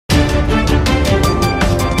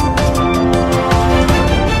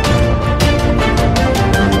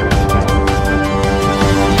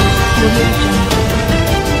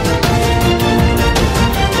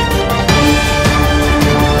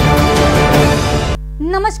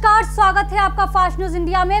नमस्कार, स्वागत है आपका फास्ट न्यूज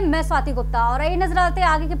इंडिया में। मैं स्वाति गुप्ता और ये नजर डालते हैं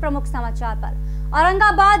आगे के प्रमुख समाचार पर।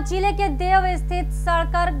 औरंगाबाद जिले के देव स्थित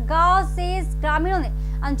सरकर गांव से ग्रामीणों ने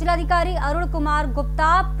अंचलाधिकारी अरुण कुमार गुप्ता,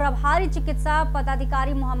 प्रभारी चिकित्सा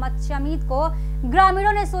पदाधिकारी मोहम्मद शमीद को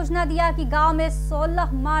ग्रामीणों ने सूचना दिया कि गांव में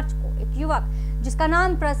 16 मार्च को एक युवक जिसका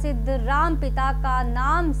नाम प्रसिद्ध राम पिता का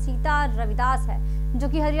नाम सीता रविदास है, जो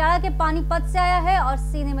कि हरियाणा के पानीपत से आया है और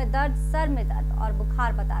सीने में दर्द, सर में दर्द और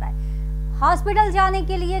बुखार बता रहा है। हॉस्पिटल जाने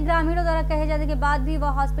के लिए ग्रामीणों द्वारा कहे जाने के बाद भी वह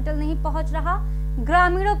हॉस्पिटल नहीं पहुंच रहा।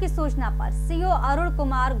 ग्रामीणों की सूचना पर सीओ अरुण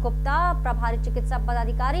कुमार गुप्ता, प्रभारी चिकित्सा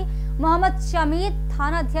पदाधिकारी मोहम्मद शमीद,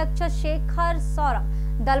 थाना अध्यक्ष शेखर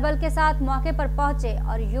सौरभ दलबल के साथ मौके पर पहुंचे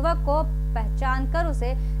और युवक को पहचान कर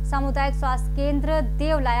उसे सामुदायिक स्वास्थ्य केंद्र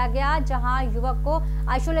देव लाया गया, जहां युवक को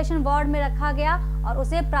आइसोलेशन वार्ड में रखा गया और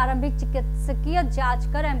उसे प्रारंभिक चिकित्सकीय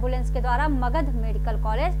जांच कर एम्बुलेंस के द्वारा मगध मेडिकल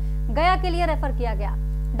कॉलेज गया के लिए रेफर किया गया।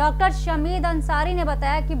 डॉक्टर शमीद अंसारी ने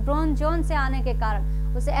बताया कि ब्रोन जोन से आने के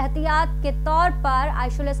कारण उसे एहतियात के तौर पर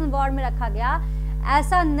आइसोलेशन वार्ड में रखा गया।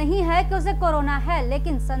 ऐसा नहीं है कि उसे कोरोना है,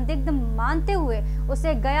 लेकिन संदिग्ध मानते हुए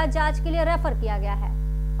उसे गया जांच के लिए रेफर किया गया है।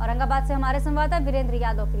 औरंगाबाद से हमारे संवाददाता वीरेंद्र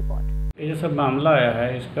यादव की रिपोर्ट। ये सब मामला आया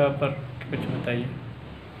है, इसका पर कुछ बताइए।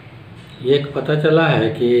 ये एक पता चला है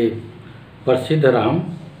कि प्रसिद्ध राम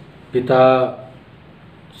पिता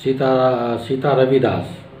सीता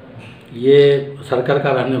रविदास ये सरकार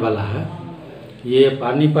का रहने वाला है। ये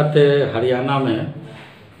पानीपत हरियाणा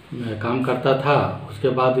में काम करता था। उसके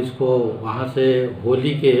बाद इसको वहाँ से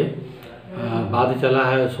होली के बाद चला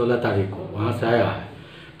है 16 तारीख को, वहाँ से आया है।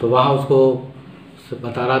 तो वहाँ उसको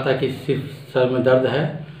बता रहा था कि सिर्फ सर में दर्द है।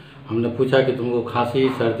 हमने पूछा कि तुमको खांसी,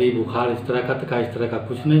 सर्दी, बुखार इस तरह का इस तरह का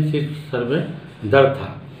कुछ नहीं, सिर्फ सर में दर्द था।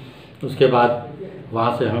 उसके बाद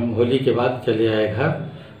वहाँ से हम होली के बाद चले आए घर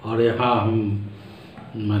और यहाँ हम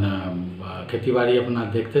खेती बाड़ी अपना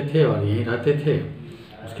देखते थे और यहीं रहते थे।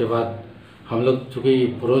 उसके बाद हम लोग चूँकि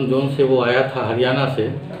ब्रोन जोन से वो आया था हरियाणा से,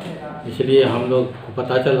 इसलिए हम लोग को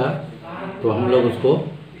पता चला तो हम लोग उसको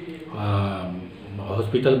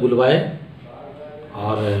हॉस्पिटल बुलवाए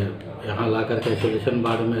और यहाँ ला करके आइसोलेशन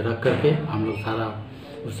वार्ड में रख करके हम लोग सारा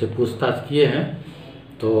उससे पूछताछ किए हैं।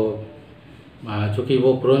 तो चूँकि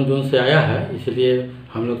वो ब्रोन जोन से आया है, इसलिए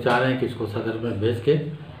हम लोग चाह रहे हैं कि इसको सदर में भेज के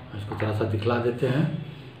इसको थोड़ा सा दिखला देते हैं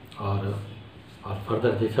और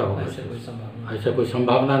फर्दर जैसा होगा। ऐसा कोई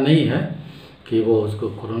संभावना नहीं है कि वो उसको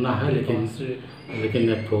कोरोना है, लेकिन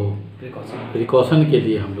एक तो प्रिकॉशन के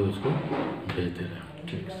लिए हम लोग इसको भेज दे रहे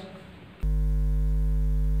हैं।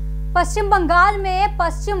 पश्चिम बंगाल में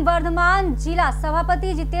पश्चिम वर्धमान जिला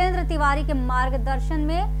सभापति जितेंद्र तिवारी के मार्गदर्शन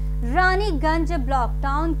में रानीगंज ब्लॉक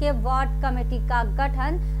टाउन के वार्ड कमेटी का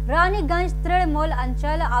गठन रानीगंज तृणमूल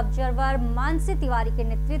अंचल ऑब्जर्वर मानसी तिवारी के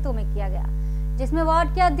नेतृत्व में किया गया, जिसमें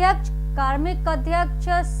वार्ड के अध्यक्ष, कार्मिक अध्यक्ष,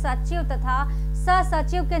 सचिव तथा सह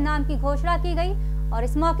सचिव के नाम की घोषणा की गई। और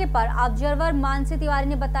इस मौके पर ऑब्जर्वर मानसी तिवारी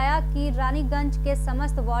ने बताया कि रानीगंज के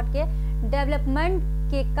समस्त वार्ड के डेवलपमेंट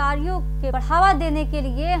के कार्यों के बढ़ावा देने के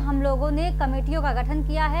लिए हम लोगों ने कमेटियों का गठन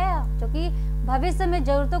किया है, जो कि भविष्य में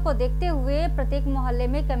जरूरतों को देखते हुए प्रत्येक मोहल्ले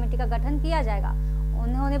में कमेटी का गठन किया जाएगा।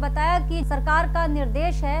 उन्होंने बताया कि सरकार का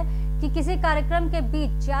निर्देश है कि किसी कार्यक्रम के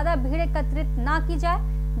बीच ज्यादा भीड़ एकत्रित ना की जाए,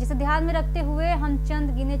 जिसे ध्यान में रखते हुए हम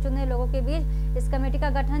चंद गिने चुने लोगों के बीच इस कमेटी का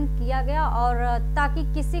गठन किया गया और ताकि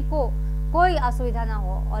किसी को कोई असुविधा ना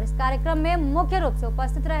हो। और इस कार्यक्रम में मुख्य रूप से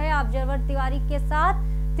उपस्थित रहे ऑब्जर्वर तिवारी के साथ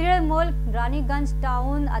तृणमूल रानीगंज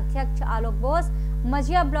टाउन अध्यक्ष आलोक बोस,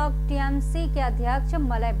 मझिया ब्लॉक टीएमसी के अध्यक्ष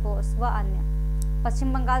मलय बोस व अन्य।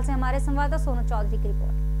 पश्चिम बंगाल से हमारे संवाददाता सोनू चौधरी की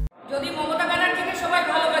रिपोर्ट। যদি মমতা ব্যানার্জিকে সবাই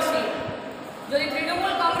ভালোবাসি, যদি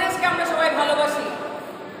তৃণমূল কংগ্রেসকে আমরা সবাই ভালোবাসি,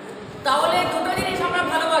 তাহলে দুটো জিনিস আমরা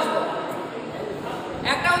ভালোবাসবো।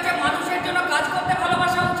 একটা হচ্ছে মানুষের জন্য কাজ করতে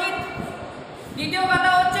ভালোবাসা উচিত, দ্বিতীয়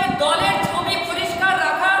কথা হচ্ছে দলের ছবি পরিষ্কার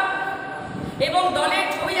রাখা এবং দলের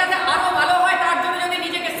ছবি যাতে আরো ভালো হয় তার জন্য যদি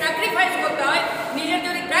নিজেকে স্যাক্রিফাইস করতে হয়, নিজের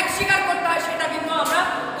যদি ত্যাগ স্বীকার করতে হয়, সেটা কিন্তু আমরা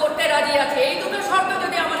করতে রাজি আছি। এই দুটো শর্ত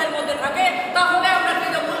যদি আমাদের মধ্যে থাকে তাহলে আমরা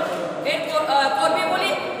তৃণমূল কর্মী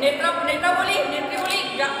বলি, নেতা বলি, নেত্রী বলি,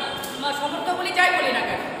 সমর্থক বলি, যাই বলি না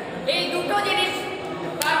কেন, এই দুটো জিনিস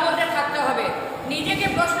তার মধ্যে থাকতে হবে। নিজেকে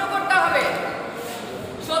প্রশ্ন করতে হবে,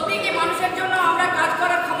 সত্যি কি মানুষের জন্য আমরা কাজ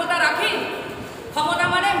করার ক্ষমতা রাখি? ক্ষমতা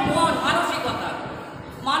মানে মন, মানসিকতা।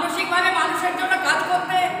 মানসিকভাবে মানুষের জন্য কাজ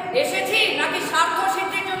করতে এসেছি নাকি স্বার্থ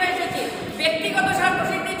সিদ্ধির জন্য এসেছি, ব্যক্তিগত স্বার্থ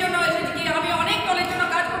সিদ্ধির জন্য এসেছি? কি আমি অনেক দলের জন্য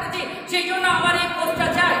কাজ করেছি, সেই জন্য আমার এই পোস্টটা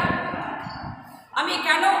চাই? আমি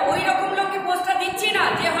কেন ওই রকম লোককে পোস্টটা দিচ্ছি না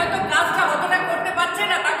যে হয়তো কাজটা অতটা করতে পারছে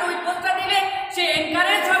না, তাকে ওই পোস্টটা দিলে সে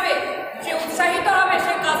এনকারেজ হবে, সে উৎসাহিত হবে,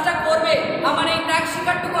 সে কাজটা করবে। আমার এই ত্যাগ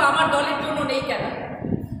স্বীকারটুকু আমার দলের জন্য নেই কেন?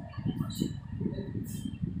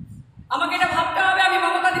 আমাকে এটা ভাবতে হবে। আমি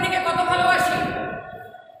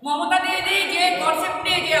দিদি যে কনসেপ্ট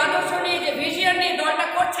নিয়ে, যে আদর্শ নিয়ে, যে ভিশন নিয়ে দলটা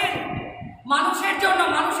করছেন, মানুষের জন্য,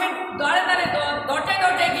 মানুষের দ্বারে দ্বারে, দরজায়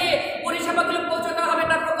দরজায় গিয়ে পরিষেবাগুলো পৌঁছতে হবে,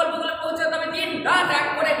 তার প্রকল্পগুলো পৌঁছতে হবে, দিন রাত এক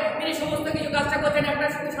করে তিনি সমস্ত কিছু কাজটা করছেন একটা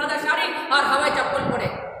সাদা শাড়ি আর হাওয়াই চপ্পল পরে।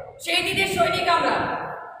 সেই দিদির সৈনিক আমরা।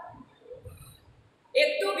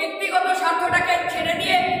 একটু ব্যক্তিগত স্বার্থটাকে ছেড়ে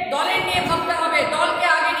দিয়ে দলের নিয়ে ভাবতে হবে, দলকে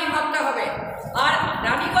আগে নিয়ে ভাবতে হবে। আর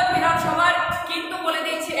রানীগঞ্জ বিধানসভার কিন্তু বলে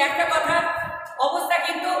দিচ্ছি একটা কথা, অবস্থা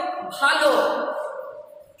কিন্তু ভালো।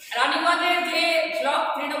 রানীগঞ্জের যে ব্লক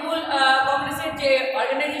তৃণমূল কংগ্রেসের যে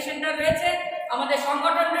অর্গানাইজেশনটা রয়েছে, আমাদের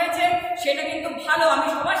সংগঠন রয়েছে, সেটা কিন্তু ভালো। আমি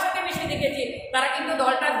সবার সাথে মিশে দেখেছি, তারা কিন্তু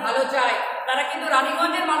দলটার ভালো চায়, তারা কিন্তু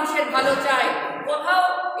রানীগঞ্জের মানুষের ভালো চায়। কোথাও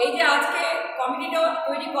এই যে আজকে কমিটিটা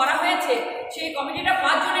তৈরি করা হয়েছে, সেই কমিটিটা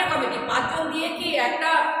 5 জনের কমিটি। 5 জন দিয়ে কি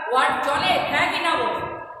একটা ওয়ার্ড চলে? হ্যাঁ কি না বলুন?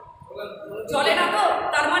 চলে না তো?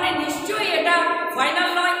 তার মানে নিশ্চয়ই এটা ফাইনাল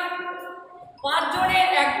নয়। 5 জনের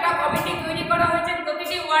একটা কমিটি তৈরি করা হয়েছে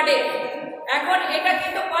প্রতিটি ওয়ার্ডে। এখন এটা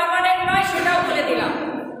কিন্তু পার্মানেন্ট নয়, সেটাও বলে দিলাম।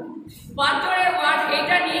 5 জনের ওয়ার্ড,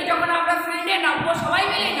 এটা নিয়ে যখন আমরা ফিল্ডে নামবো, সবাই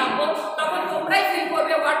মিলেই নামবো, তখন তোমরাই ফিল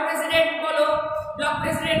করবে, ওয়ার্ড প্রেসিডেন্ট বলো, ব্লক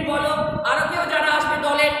প্রেসিডেন্ট বলো, আরও কেউ যারা আসবে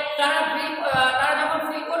দলের, তারা যখন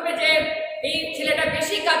ফিল করবে যে এই ছেলেটা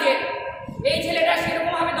বেশি কাজের, এই ছেলেটা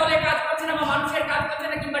সেরকমভাবে দলের কাজ করছে না বা মানুষের কাজ করছে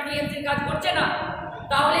না কিংবা টিএমসির কাজ করছে না,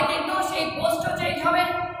 তাহলে কিন্তু সেই পোস্টও চেঞ্জ হবে।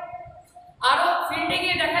 আরও ফিল্ডে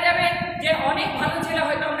গিয়ে দেখা যাবে যে অনেক ভালো ছেলে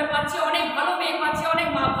হয়তো আমরা পাচ্ছি, অনেক ভালো মেয়ে পাচ্ছি, অনেক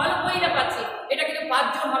ভালো মহিলা পাচ্ছি। এটা কিন্তু 5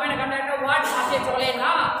 জন হবে না, কারণ একটা ওয়ার্ড হাতে চলে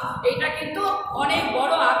না। এটা কিন্তু অনেক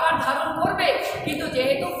বড় আকার ধারণ করবে, কিন্তু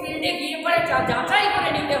যেহেতু ফিল্ডে গিয়ে পরে যাচাই করে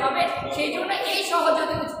নিতে হবে, সেই জন্য এই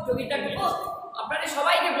সহযোগিতাটুকু আপনাদের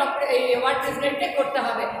সবাইকে ওয়ার্ড প্রেসিডেন্টকে করতে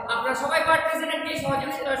হবে। আপনারা সবাই ওয়ার্ড প্রেসিডেন্টকে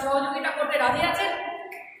সহযোগিতা করতে রাজি আছেন?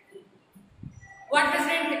 ওয়ার্ড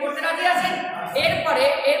প্রেসিডেন্টকে করতে রাজি আছেন?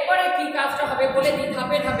 এরপরে কি কাজটা হবে বলে দিই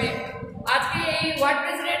ধাপে ধাপে। আজকে এই ওয়ার্ড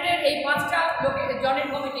প্রেসিডেন্টের এই 5টা জনের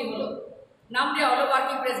কমিটি হলো, নাম দেওয়া হলো,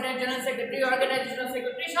 working president, general secretary, organisational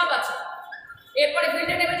secretary সব আছে। এরপরে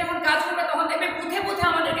ফিল্ডে নেমে যখন কাজ করবে, তখন দেখবে বুথে বুথে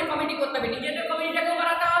আমাদেরকে কমিটি করতে হবে, নিজেদের কমিটিটাকেও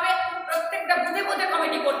বানাতে হবে, প্রত্যেকটা বুথে বুথে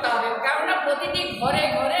কমিটি করতে হবে। কেননা প্রতিটি ঘরে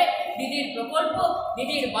ঘরে দিদির প্রকল্প,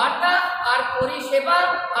 দিদির বার্তা আর পরিষেবা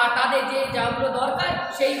আর তাদের যাগুলো দরকার,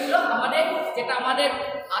 সেইগুলো আমাদের, যেটা আমাদের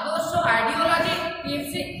আদর্শ আইডিওলজি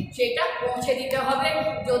টিএমসি, সেটা পৌঁছে দিতে হবে।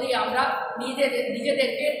 যদি আমরা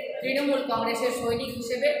নিজেদেরকে তৃণমূল কংগ্রেসের সৈনিক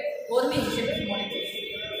হিসেবে, কর্মী হিসেবে মনে করি,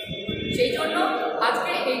 সেই জন্য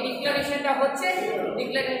আজকে এই ডিক্লারেশনটা হচ্ছে।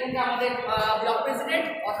 ডিক্লারেশনটা আমাদের ব্লক প্রেসিডেন্ট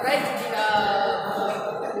অথরাইজ,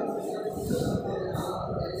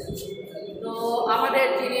 তো আমাদের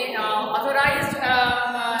যিনি অথরাইজড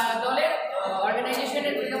দলের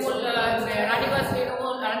অর্গানাইজেশনের তৃণমূল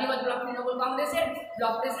রানীগঞ্জ ব্লক তৃণমূল কংগ্রেসের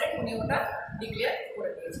ব্লক প্রেসিডেন্ট, উনি ওটা ডিক্লেয়ার করে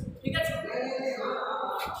দিয়েছেন। ঠিক আছে,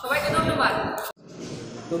 সবাইকে ধন্যবাদ।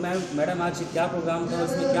 तो मैडम आज क्या प्रोग्राम था,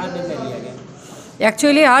 उसमें क्या निर्णय लिया गया?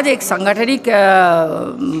 एक्चुअली आज एक सांगठनिक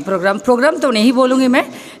प्रोग्राम तो नहीं बोलूँगी मैं,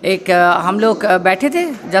 एक हम लोग बैठे थे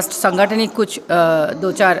जस्ट सांगठनिक कुछ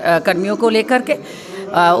 2-4 कर्मियों को लेकर के।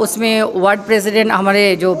 उसमें वार्ड प्रेसिडेंट, हमारे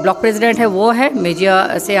जो ब्लॉक प्रेसिडेंट है वो है मेजिया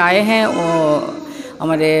से आए हैं, वो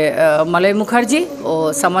हमारे मलय मुखर्जी,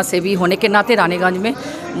 और समाज सेवी होने के नाते रानीगंज में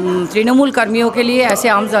तृणमूल कर्मियों के लिए, ऐसे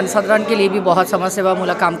आम जनसाधारण के लिए भी बहुत समाज सेवा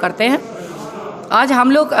मूलक काम करते हैं। आज हम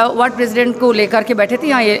लोग वार्ड प्रेसिडेंट को लेकर के बैठे थे,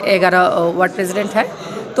 यहाँ 11 वार्ड प्रेसिडेंट है,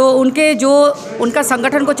 तो उनका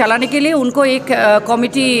संगठन को चलाने के लिए उनको एक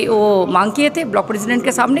कमेटी वो मांग किए थे ब्लॉक प्रेसिडेंट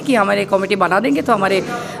के सामने कि हमारे कमेटी बना देंगे तो हमारे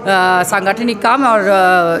सांगठनिक काम और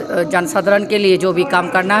जनसाधारण के लिए जो भी काम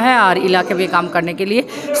करना है और इलाके में काम करने के लिए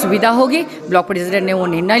सुविधा होगी। ब्लॉक प्रेसिडेंट ने वो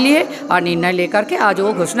निर्णय लिए और निर्णय लेकर के आज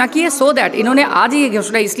वो घोषणा किए। सो दैट इन्होंने आज ये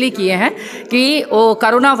घोषणा इसलिए किए हैं कि वो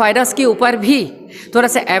कोरोना वायरस के ऊपर भी थोड़ा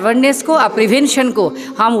सा अवेयरनेस को और प्रिवेंशन को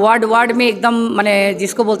हम वार्ड में एकदम माने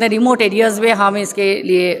जिसको बोलते हैं रिमोट एरियाज़ में हम इसके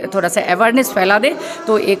लिए थोड़ा सा अवेयरनेस फैला दें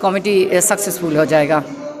तो ये कमेटी सक्सेसफुल हो जाएगा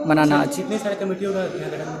बनाना। आज कितने सारे कमेटियों का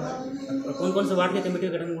गठन हुआ? कौन से वार्ड की कमेटी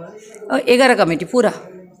का गठन हुआ? 11 कमेटी, पूरा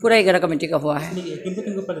 11 कमेटी का हुआ है।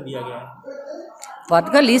 किनको पद दिया गया है? पद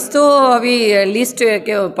का लिस्ट तो अभी लिस्ट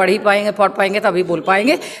के पढ़ पाएंगे तो अभी बोल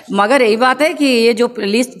पाएंगे, मगर यही बात है कि ये जो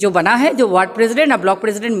लिस्ट जो बना है, जो वार्ड प्रेसिडेंट और ब्लॉक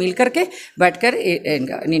प्रेसिडेंट मिल करके बैठकर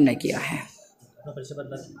इनका निर्णय किया है।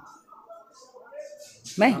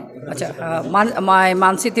 मैं अच्छा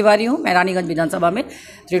मानसी तिवारी हूँ, मैं रानीगंज विधानसभा में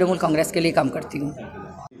तृणमूल कांग्रेस के लिए काम करती हूँ।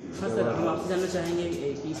 हाँ सर, हम आपसे जानना चाहेंगे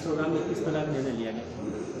कि इस प्रोग्राम में किस तरह का निर्णय लिया गया?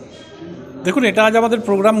 দেখুন, এটা আজ আমাদের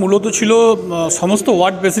প্রোগ্রাম মূলত ছিল সমস্ত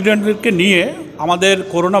ওয়ার্ড প্রেসিডেন্টকে নিয়ে আমাদের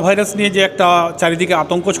করোনা ভাইরাস নিয়ে যে একটা চারিদিকে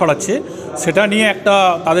আতঙ্ক ছড়াচ্ছে সেটা নিয়ে একটা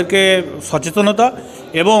তাদেরকে সচেতনতা,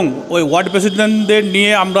 এবং ওই ওয়ার্ড প্রেসিডেন্টদের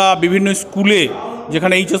নিয়ে আমরা বিভিন্ন স্কুলে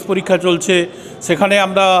যেখানে এইচএস পরীক্ষা চলছে সেখানে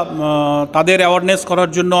আমরা তাদের অ্যাওয়ারনেস করার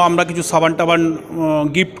জন্য আমরা কিছু সাবান টাবান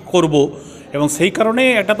গিফট করব এবং সেই কারণে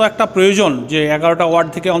এটা তো একটা প্রয়োজন যে 11টা ওয়ার্ড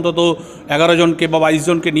থেকে অন্তত 11 জনকে বা 22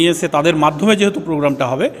 জনকে নিয়ে এসে তাদের মাধ্যমে যেহেতু প্রোগ্রামটা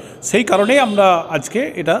হবে সেই কারণেই আমরা আজকে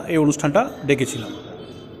এই অনুষ্ঠানটা ডেকেছিলাম।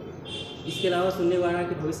 इसके अलावा सुनने को आ रहा है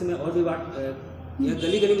कि भविष्य में और भी वार्ड या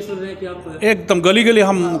गली गली में सुन रहे हैं कि आप एकदम गली गली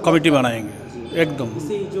हम कमेटी बनाएंगे एकदम।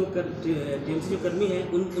 इससे जो टीएमसी जो कर्मी हैं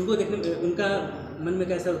उनको देखने उनका मन में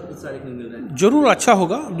कैसा उत्साह देखने मिल रहा है? জরুর আচ্ছা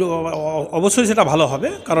হোগা, অবশ্যই সেটা ভালো হবে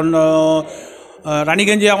কারণ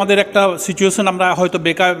রানীগঞ্জে আমাদের একটা সিচুয়েশন আমরা হয়তো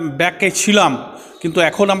ব্যাকে ছিলাম কিন্তু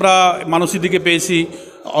এখন আমরা মানসির দিকে পেয়েছি,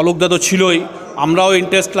 অলোকদা তো ছিলই, আমরাও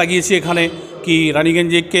ইন্টারেস্ট লাগিয়েছি এখানে কি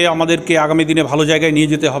রানীগঞ্জকে আমাদেরকে আগামী দিনে ভালো জায়গায়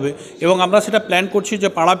নিয়ে যেতে হবে এবং আমরা সেটা প্ল্যান করছি যে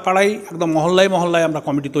পাড়ায় পাড়ায় একদম মহল্লায় মহল্লায় আমরা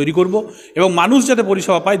কমিটি তৈরি করব এবং মানুষ যাতে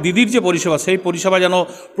পরিষেবা পায়, দিদির যে পরিষেবা সেই পরিষেবা যেন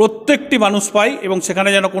প্রত্যেকটি মানুষ পায় এবং সেখানে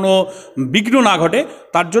যেন কোনো বিঘ্ন না ঘটে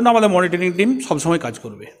তার জন্য আমাদের মনিটরিং টিম সবসময় কাজ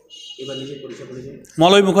করবে।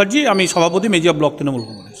 মলয় মুখার্জি, আমি সভাপতি মেজিয়া ব্লক তৃণমূল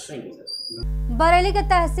কংগ্রেস। बरेली के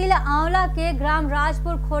तहसील आंवला के ग्राम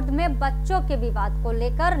राजपुर खुर्द में बच्चों के विवाद को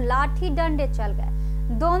लेकर लाठी डंडे चल गए।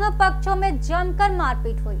 दोनों पक्षों में जमकर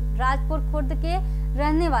मारपीट हुई। राजपुर खुर्द के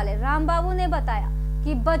रहने वाले राम बाबू ने बताया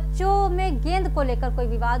कि बच्चों में गेंद को लेकर कोई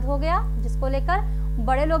विवाद हो गया जिसको लेकर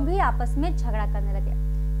बड़े लोग भी आपस में झगड़ा करने लगे।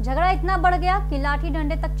 झगड़ा इतना बढ़ गया कि लाठी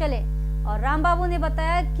डंडे तक चले और राम बाबू ने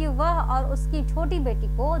बताया कि वह और उसकी छोटी बेटी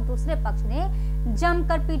को दूसरे पक्ष ने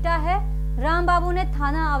जमकर पीटा है। राम बाबू ने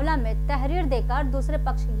थाना आंवला में तहरीर देकर दूसरे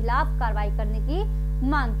पक्ष के खिलाफ कार्रवाई करने की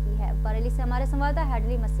मांग की है। बरेली से हमारे संवाददाता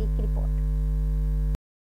हैडली मसीह की रिपोर्ट।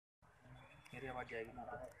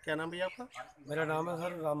 क्या नाम भैया आपका? मेरा नाम है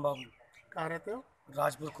सर राम बाबू। कहाँ रहते हो?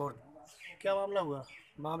 राजपुर खुर्द। क्या मामला हुआ?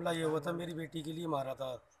 मामला ये हुआ था, मेरी बेटी के लिए मारा था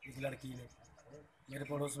एक लड़की ने, मेरे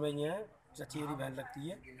पड़ोस में ही है, चची मेरी बहन लगती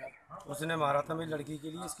है, उसने मारा था मेरी लड़की के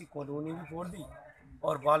लिए, इसकी कॉलोनी भी फोड़ दी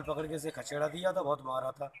और बाल पकड़ के इसे खचेड़ा दिया था, बहुत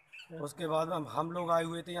मारा था। उसके बाद में हम लोग आए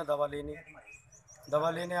हुए थे यहाँ दवा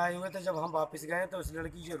लेने आए हुए थे। जब हम वापस गए तो इस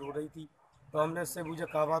लड़की जो रो रही थी तो हमने इससे पूछा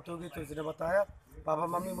क्या बात होगी, तो इसने बताया पापा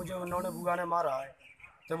मम्मी मुझे उन्होंने बुआ ने मारा है।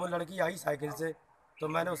 तो वो लड़की आई साइकिल से, तो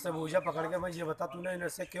मैंने उससे पूछा पकड़ के, मैं ये बता तूने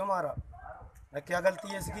इससे क्यों मारा, क्या गलती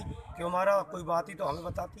है इसकी, क्यों मारा, कोई बात ही तो हमें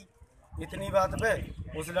बताती। इतनी बात पे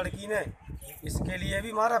उस लड़की ने इसके लिए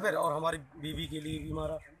भी मारा फिर और हमारी बीवी के लिए भी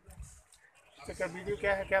मारा। तो क्या वीडियो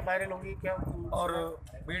क्या है, क्या वायरल होगी क्या? और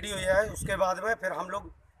वीडियो यह है, उसके बाद में फिर हम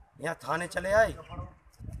लोग यहाँ थाने चले आए,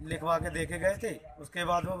 लिखवा के देखे गए थे। उसके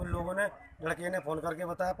बाद में उन लोगों ने, लड़के ने फ़ोन करके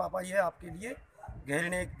बताया पापा ये आपके लिए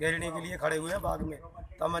घेरने के लिए खड़े हुए हैं बाग में,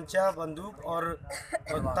 तमंचा बंदूक और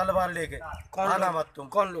तलवार लेके। आना मत तुम।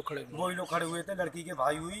 कौन लोग खड़े? वही लोग खड़े हुए थे, लड़की के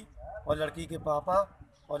भाई हुई और लड़की के पापा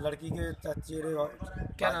और लड़की के चचेरे।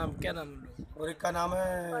 क्या नाम और एक का नाम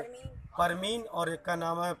है परमीन और एक का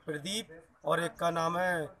नाम है प्रदीप और एक का नाम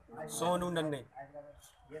है सोनू नन्ने।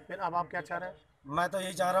 फिर अब आप क्या चाह रहे हैं? मैं तो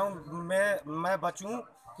यही चाह रहा हूँ मैं बचूँ,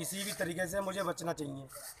 किसी भी तरीके से मुझे बचना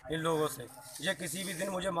चाहिए इन लोगों से। ये किसी भी दिन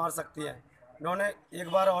मुझे मार सकते हैं। इन्होंने एक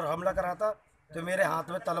बार और हमला करा था तो मेरे हाथ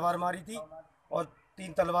में तलवार मारी थी और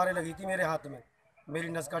 3 तलवारें लगी थी मेरे हाथ में, मेरी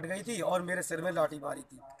नस कट गई थी और मेरे सिर में लाठी मारी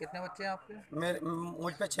थी। कितने बच्चे हैं आपके?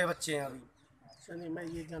 मुझ पे 6 बच्चे हैं अभी। नहीं, मैं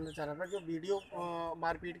ये जानना चाह रहा था जो वीडियो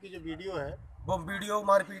मारपीट की जो वीडियो है, वो वीडियो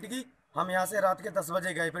मारपीट की हम यहाँ से रात के 10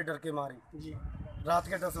 बजे गए, फिर डर के मारे जी, रात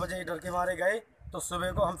के 10 बजे डर के मारे गए तो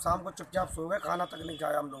सुबह को हम शाम को चुपचाप सो गए, खाना तक नहीं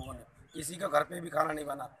खाया हम लोगों ने, किसी के घर पे भी खाना नहीं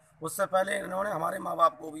बना। उससे पहले इन्होंने हमारे माँ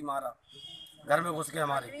बाप को भी मारा, घर में घुस के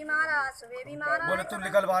हमारे बोले तू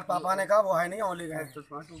निकल बाहर, पापा ने कहा वो है नहीं, ओले गए।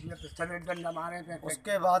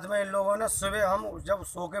 उसके बाद में इन लोगों ने सुबह हम जब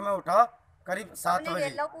सो के मैं उठा करीब 7 बजे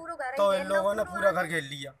तो इन लोगों ने पूरा घर घेर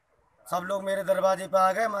लिया। सब लोग मेरे दरवाजे पे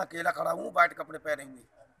आ गए, मैं अकेला खड़ा हूँ वाइट कपड़े पहने हुए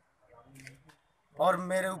और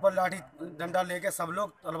मेरे ऊपर लाठी डंडा लेके सब लोग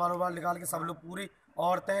तलवार वलवार निकाल के सब लोग, पूरी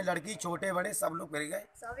औरतें लड़की छोटे बड़े सब लोग गिर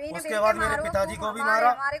गए। उसके बाद मेरे पिताजी को भी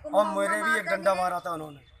मारा और मेरे भी एक डंडा मारा था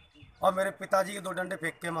उन्होंने और मेरे पिताजी के 2 डंडे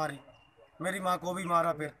फेंक के मारे, मेरी माँ को भी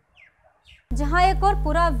मारा। फिर जहां एक और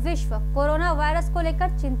पूरा विश्व कोरोना वायरस को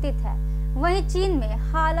लेकर चिंतित है, वहीं चीन में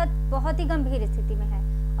हालत बहुत ही गंभीर स्थिति में है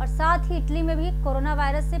और साथ ही इटली में भी कोरोना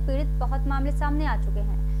वायरस से पीड़ित बहुत मामले सामने आ चुके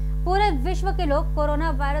हैं। पूरे विश्व के लोग कोरोना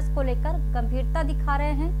वायरस को लेकर गंभीरता दिखा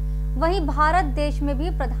रहे हैं। वहीं भारत देश में भी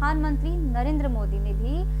प्रधानमंत्री नरेंद्र मोदी ने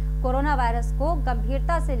भी कोरोना वायरस को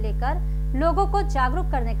गंभीरता से लेकर लोगों को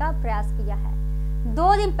जागरूक करने का प्रयास किया है।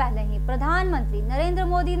 2 दिन पहले ही प्रधानमंत्री नरेंद्र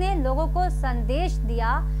मोदी ने लोगों को संदेश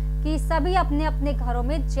दिया कि सभी अपने अपने घरों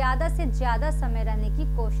में ज्यादा से ज्यादा समय रहने की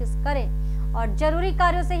कोशिश करें और जरूरी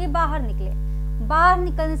कार्यों से ही बाहर निकलें। बाहर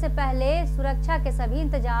निकलने से पहले सुरक्षा के सभी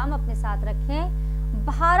इंतजाम अपने साथ रखें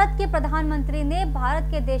भारत के प्रधानमंत्री ने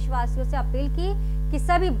भारत के देशवासियों से अपील की कि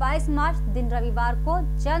सभी 22 मार्च दिन रविवार को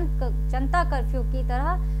जनता कर्फ्यू की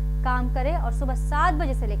तरह काम करें और सुबह 7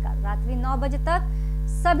 बजे से लेकर रात्रि 9 बजे तक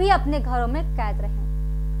सभी अपने घरों में कैद रहें।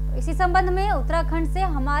 तो इसी संबंध में उत्तराखंड से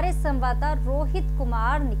हमारे संवाददाता रोहित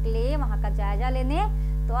कुमार निकले वहां का जायजा लेने।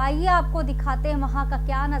 तो आइए आपको दिखाते हैं वहां का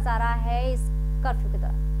क्या नजारा है इस कर्फ्यू के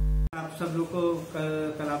दौरान। आप सब लोग को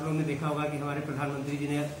कल आप लोगों ने देखा होगा कि हमारे प्रधानमंत्री जी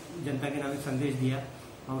ने जनता के नाम एक संदेश दिया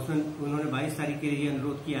और उसमें उन्होंने 22 तारीख के लिए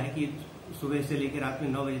अनुरोध किया है कि सुबह से लेकर रात में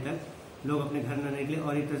 9 बजे तक लोग अपने घर न निकले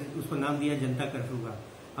और एक तरह से उसको नाम दिया जनता कर्फ्यू का।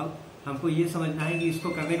 अब हमको ये समझना है कि इसको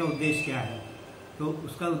करने का उद्देश्य क्या है। तो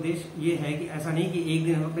उसका उद्देश्य ये है कि ऐसा नहीं कि एक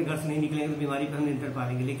दिन हम अपने घर से नहीं निकलेंगे तो बीमारी पर हम नियंत्रण पा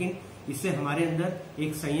लेंगे, लेकिन इससे हमारे अंदर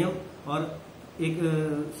एक संयम और एक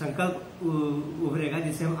संकल्प उभरेगा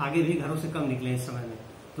जिससे हम आगे भी घरों से कम निकलें इस समय में।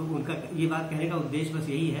 तो उनका ये बात कहने का उद्देश्य बस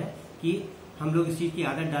यही है कि हम लोग इस चीज़ की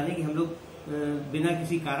आदत डालें कि हम लोग बिना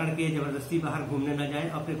किसी कारण के जबरदस्ती बाहर घूमने न जाएं,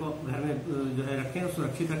 अपने को घर में जो है रखें और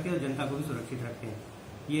सुरक्षित रखें और जनता को भी सुरक्षित रखें।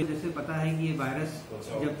 ये जैसे पता है कि ये वायरस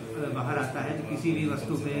जब बाहर आता है तो किसी भी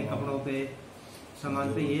वस्तु पे, कपड़ों पे,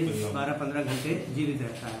 सामान पे ये 12-15 घंटे जीवित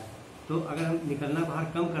रहता है। तो अगर हम निकलना बाहर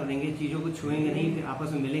कम कर देंगे, चीज़ों को छुएंगे नहीं, फिर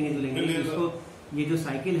आपस में मिलेंगे जुलेंगे, इसको ये जो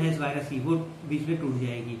साइकिल है इस वायरस की वो बीच में टूट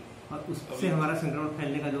जाएगी और उससे हमारा संक्रमण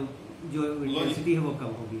फैलने का जो इंटेंसिटी है वो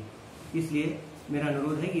कम होगी। इसलिए मेरा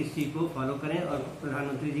अनुरोध है कि इस चीज़ को फॉलो करें और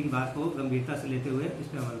प्रधानमंत्री जी की बात को गंभीरता से लेते हुए इस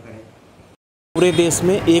पर अमल करें। पूरे देश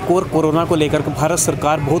में एक और कोरोना को लेकर भारत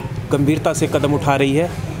सरकार बहुत गंभीरता से कदम उठा रही है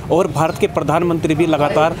और भारत के प्रधानमंत्री भी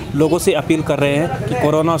लगातार लोगों से अपील कर रहे हैं कि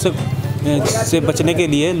कोरोना से बचने के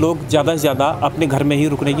लिए लोग ज़्यादा से ज़्यादा अपने घर में ही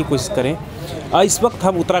रुकने की कोशिश करें। इस वक्त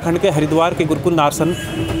हम उत्तराखंड के हरिद्वार के गुरुकुल नारसन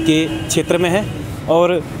के क्षेत्र में हैं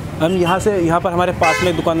और हम यहाँ पर हमारे पास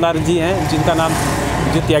में दुकानदार जी हैं जिनका नाम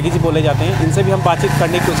जो त्यागी जी बोले जाते हैं, इनसे भी हम बातचीत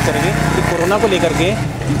करने की कोशिश करेंगे कि कोरोना को लेकर के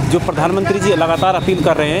जो प्रधानमंत्री जी लगातार अपील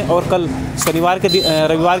कर रहे हैं और कल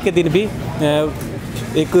रविवार के दिन भी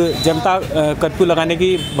एक जनता कर्फ्यू लगाने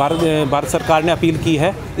की भारत सरकार ने अपील की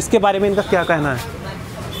है। इसके बारे में इनका क्या कहना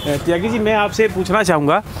है? त्यागी जी, मैं आपसे पूछना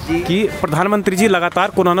चाहूँगा कि प्रधानमंत्री जी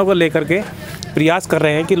लगातार कोरोना को लेकर के प्रयास कर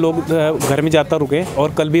रहे हैं कि लोग घर में ज़्यादा रुकें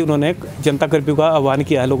और कल भी उन्होंने जनता कर्फ्यू का आह्वान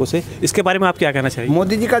किया है लोगों से। इसके बारे में आप क्या कहना चाहिए?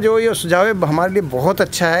 मोदी जी का जो ये सुझाव है हमारे लिए बहुत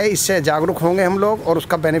अच्छा है, इससे जागरूक होंगे हम लोग और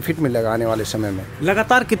उसका बेनिफिट मिलेगा आने वाले समय में।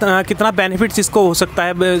 लगातार कितना बेनिफिट इसको हो सकता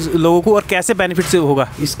है लोगों को और कैसे बेनिफिट से होगा?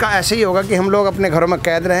 इसका ऐसे ही होगा कि हम लोग अपने घरों में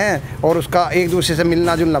कैद रहें और उसका एक दूसरे से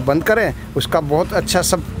मिलना जुलना बंद करें, उसका बहुत अच्छा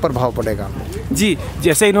सब प्रभाव पड़ेगा। जी,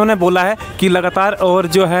 जैसे इन्होंने बोला है कि लगातार और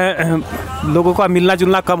जो है लोगों का मिलना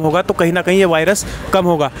जुलना कम होगा तो कहीं ना कहीं ये वायरस कम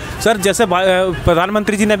होगा। सर, जैसे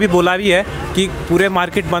प्रधानमंत्री जी ने भी बोला भी है कि पूरे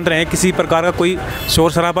मार्केट बंद रहे, किसी प्रकार का कोई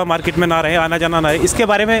शोर शराबा मार्केट में ना रहे, आना जाना ना रहे, इसके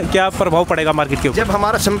बारे में क्या प्रभाव पड़ेगा मार्केट के ऊपर? जब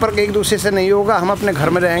हमारा संपर्क एक दूसरे से नहीं होगा, हम अपने घर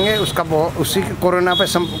में रहेंगे, उसका उसी कोरोना पे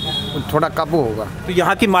थोड़ा काबू होगा। तो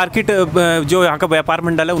यहाँ की मार्केट जो यहाँ का व्यापार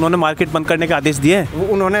मंडल है उन्होंने मार्केट बंद करने के आदेश दिए हैं?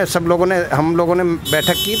 उन्होंने हम लोगों ने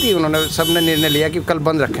बैठक की थी, उन्होंने सबने निर्णय लिया कि कल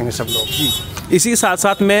बंद रखेंगे सब लोग। जी, इसी साथ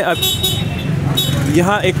साथ में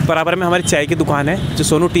यहाँ एक बराबर में हमारी चाय की दुकान है जो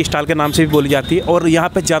सोनू टी स्टॉल के नाम से भी बोली जाती है और यहाँ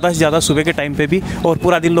पे ज़्यादा से ज़्यादा सुबह के टाइम पे भी और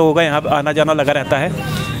पूरा दिन लोगों का यहाँ आना जाना लगा रहता है,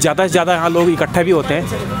 ज़्यादा से ज़्यादा यहाँ लोग इकट्ठा भी होते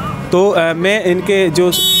हैं। तो मैं इनके जो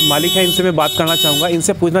मालिक हैं इनसे मैं बात करना चाहूँगा,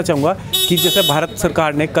 इनसे पूछना चाहूँगा कि जैसे भारत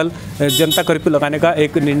सरकार ने कल जनता कर्फ्यू लगाने का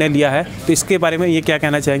एक निर्णय लिया है तो इसके बारे में ये क्या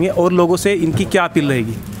कहना चाहेंगे और लोगों से इनकी क्या अपील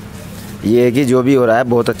रहेगी? ये है कि जो भी हो रहा है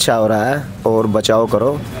बहुत अच्छा हो रहा है और बचाव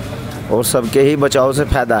करो और सबके ही बचाव से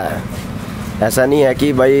फ़ायदा है। ऐसा नहीं है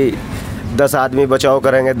कि भाई 10 आदमी बचाव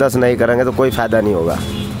करेंगे 10 नहीं करेंगे तो कोई फ़ायदा नहीं होगा।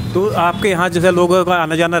 तो आपके यहाँ जैसे लोगों का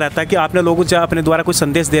आना जाना रहता है कि आपने लोगों को अपने द्वारा कुछ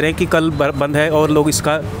संदेश दे रहे हैं कि कल बंद है और लोग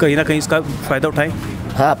इसका कहीं ना कहीं इसका फ़ायदा उठाएं?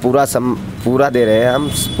 हाँ, पूरा दे रहे हैं, हम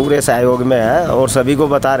पूरे सहयोग में हैं और सभी को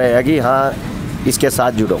बता रहे हैं कि हाँ इसके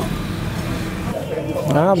साथ जुड़ो।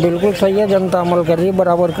 हाँ, बिल्कुल सही है, जनता अमल कर रही है,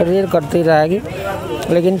 बराबर कर रही है, करती रहेगी,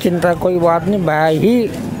 लेकिन चिंता कोई बात नहीं, भाई ही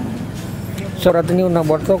जरूरत नहीं होना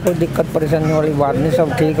बढ़ता, कोई दिक्कत परेशानी वाली बात नहीं,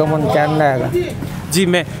 सब ठीक है, मन चैन रहेगा। जी,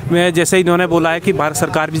 मैं जैसे इन्होंने बोला है कि भारत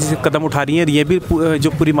सरकार भी कदम उठा रही है, ये भी जो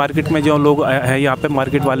पूरी मार्केट में जो लोग हैं यहाँ पे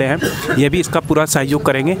मार्केट वाले हैं ये भी इसका पूरा सहयोग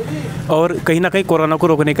करेंगे और कहीं ना कहीं कोरोना को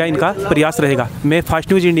रोकने का इनका प्रयास रहेगा। मैं fast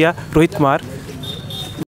news India Rohit Kumar.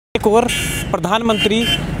 एक और प्रधानमंत्री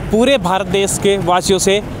पूरे भारत देश के वासियों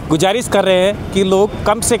से गुजारिश कर रहे हैं कि लोग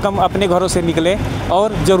कम से कम अपने घरों से निकलें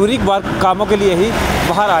और ज़रूरी कामों के लिए ही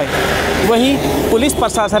बाहर आए। वहीं पुलिस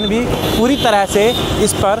प्रशासन भी पूरी तरह से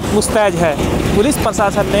इस पर मुस्तैद है। पुलिस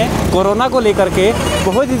प्रशासन ने कोरोना को लेकर के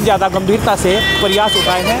बहुत ही ज़्यादा गंभीरता से प्रयास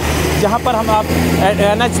उठाए हैं। जहां पर हम आप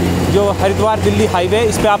NH जो हरिद्वार दिल्ली हाईवे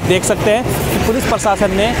इस पर आप देख सकते हैं कि पुलिस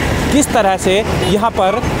प्रशासन ने किस तरह से यहाँ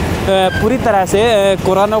पर पूरी तरह से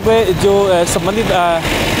कोरोना के जो संबंधित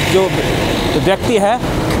जो व्यक्ति है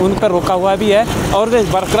उन पर रोका हुआ भी है और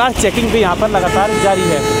बरकरार चेकिंग भी यहाँ पर लगातार जारी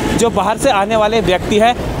है। जो बाहर से आने वाले व्यक्ति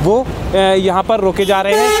हैं वो यहाँ पर रोके जा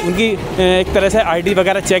रहे हैं, उनकी एक तरह से आईडी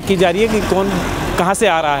वगैरह चेक की जा रही है कि कौन कहाँ से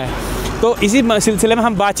आ रहा है। तो इसी सिलसिले में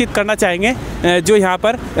हम बातचीत करना चाहेंगे जो यहाँ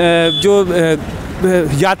पर जो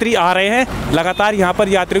यात्री आ रहे हैं, लगातार यहाँ पर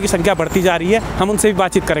यात्रियों की संख्या बढ़ती जा रही है, हम उनसे भी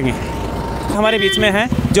बातचीत करेंगे। हमारे बीच में हैं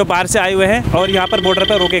जो बाहर से आए हुए हैं और यहाँ पर बॉर्डर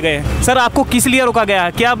पर रोके गए हैं। सर, आपको किस लिए रोका गया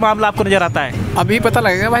है, क्या मामला आपको नज़र आता है? अभी पता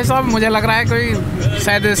लगेगा भाई साहब, मुझे लग रहा है कोई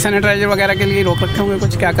शायद सैनिटाइजर वगैरह के लिए रोक रखे होंगे,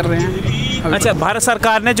 कुछ क्या कर रहे हैं। अच्छा, भारत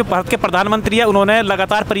सरकार ने जो भारत के प्रधानमंत्री है उन्होंने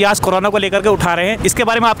लगातार प्रयास कोरोना को लेकर के उठा रहे हैं, इसके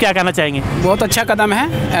बारे में आप क्या कहना चाहेंगे? बहुत अच्छा कदम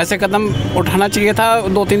है, ऐसे कदम उठाना चाहिए था,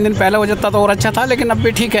 2-3 दिन पहले हो जाता तो और अच्छा था, लेकिन अब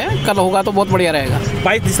भी ठीक है, कल होगा तो बहुत बढ़िया रहेगा।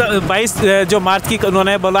 22 जो मार्च की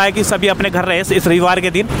उन्होंने बोला है कि सभी अपने घर रहे इस रविवार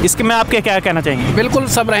के दिन, इसके में आप क्या कहना चाहेंगे? बिल्कुल,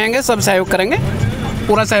 सब रहेंगे, सब सहयोग करेंगे,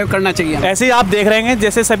 पूरा सहयोग करना चाहिए। ऐसे ही आप देख रहे हैं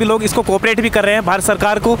जैसे सभी लोग इसको कोऑपरेट भी कर रहे हैं भारत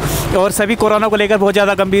सरकार को, और सभी कोरोना को लेकर बहुत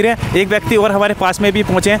ज़्यादा गंभीर है। एक व्यक्ति और हमारे पास में भी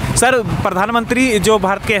पहुंचे हैं। सर, प्रधानमंत्री जो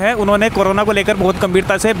भारत के हैं उन्होंने कोरोना को लेकर बहुत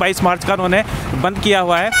गंभीरता से 22 मार्च का उन्होंने बंद किया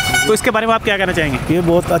हुआ है, तो इसके बारे में आप क्या कहना चाहेंगे? ये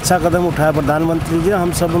बहुत अच्छा कदम उठाया प्रधानमंत्री जी,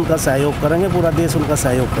 हम सब उनका सहयोग करेंगे, पूरा देश उनका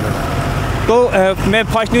सहयोग करेगा। तो मैं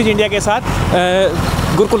फास्ट न्यूज़ इंडिया के साथ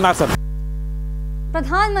गुरुकुल नाथ सर।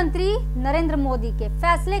 प्रधानमंत्री नरेंद्र मोदी के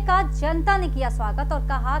फैसले का जनता ने किया स्वागत और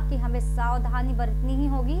कहा कि हमें सावधानी बरतनी ही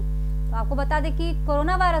होगी। तो आपको बता दें कि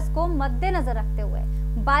कोरोना वायरस को मद्देनजर रखते हुए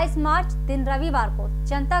 22 मार्च दिन रविवार को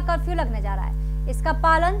जनता कर्फ्यू लगने जा रहा है। इसका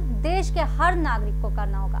पालन देश के हर नागरिक को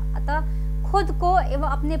करना होगा, अतः खुद को एवं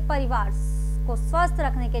अपने परिवार को स्वस्थ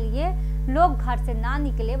रखने के लिए लोग घर से ना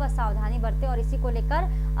निकले व सावधानी बरतें। और इसी को लेकर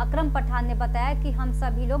अकरम पठान ने बताया कि हम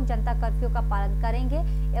सभी लोग जनता कर्फ्यू का पालन करेंगे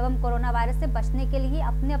एवं कोरोना वायरस से बचने के लिए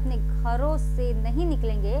अपने अपने घरों से नहीं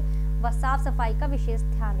निकलेंगे व साफ सफाई का विशेष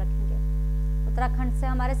ध्यान रखेंगे। उत्तराखंड से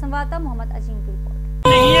हमारे संवाददाता मोहम्मद अजीम की रिपोर्ट।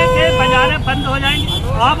 नहीं है कि बाजारें बंद हो जाएंगी,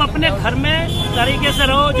 आप अपने घर में तरीके से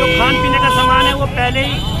रहो। जो खान पीने का सामान है वो पहले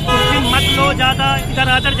ही कुछ दिन मत लो, ज्यादा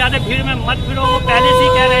इधर उधर ज्यादा भीड़ में मत फिरो, वो पहले से ही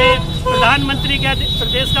कह रहे हैं। प्रधानमंत्री के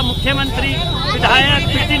प्रदेश का मुख्यमंत्री, विधायक,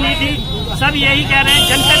 प्रतिनिधि सब यही कह रहे हैं।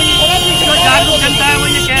 जनता भी जो जागरूक जनता है वो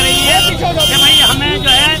ये कह रही है कि भाई हमें जो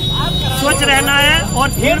है स्वच्छ रहना है और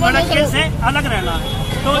भीड़ भड़के से अलग रहना है।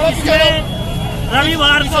 तो इसमें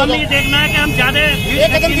रविवार को हमें देखना है कि हम ज्यादा भीड़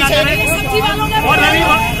इकट्ठी ना करें। और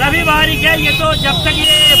रविवार ही क्या, ये तो जब तक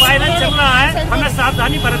ये वायरस चल रहा है हमें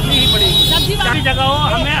सावधानी बरतनी ही पड़ेगी। सभी जगहों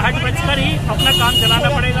हमें हट बचकर ही अपना काम चलाना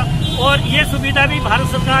पड़ेगा। और ये सुविधा भी भारत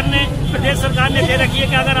सरकार ने, प्रदेश सरकार ने दे रखी है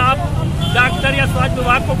कि अगर आप डॉक्टर या स्वास्थ्य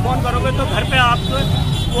विभाग को फोन करोगे तो घर पे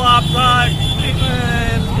वो आपका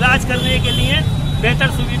इलाज करने के लिए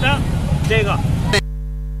बेहतर सुविधा देगा।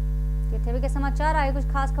 के समाचार आए कुछ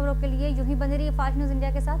खास खबरों के लिए यूं ही बने रहिए फास्ट न्यूज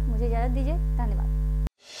इंडिया के साथ। मुझे इजाजत दीजिए, धन्यवाद।